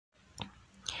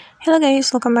Hello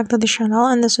guys, welcome back to the channel.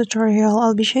 In this tutorial,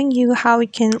 I'll be showing you how we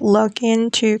can log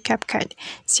into CapCut.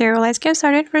 So let's get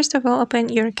started. First of all, open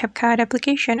your CapCut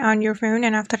application on your phone,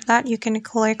 and after that you can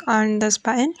click on this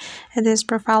button, this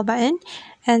profile button.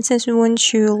 And since we want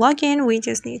to log in, we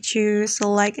just need to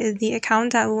select the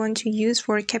account that we want to use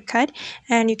for CapCut,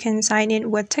 and you can sign in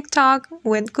with TikTok,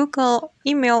 with Google,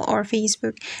 email, or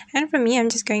Facebook. And for me, I'm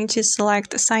just going to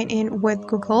select sign in with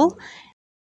Google.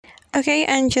 Okay,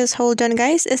 and just hold on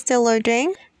guys, it's still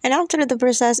loading. And after the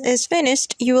process is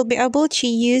finished, you will be able to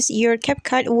use your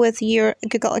CapCut with your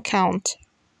Google account.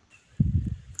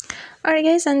 Alright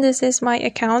guys, and this is my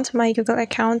account, my Google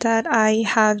account that I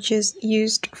have just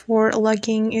used for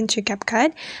logging into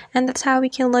CapCut. And that's how we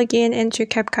can log in into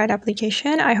CapCut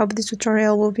application. I hope this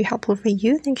tutorial will be helpful for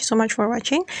you. Thank you so much for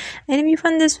watching. And if you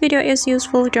found this video is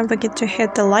useful, don't forget to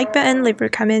hit the like button, leave your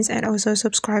comments, and also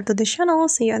subscribe to the channel.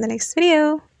 See you in the next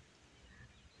video.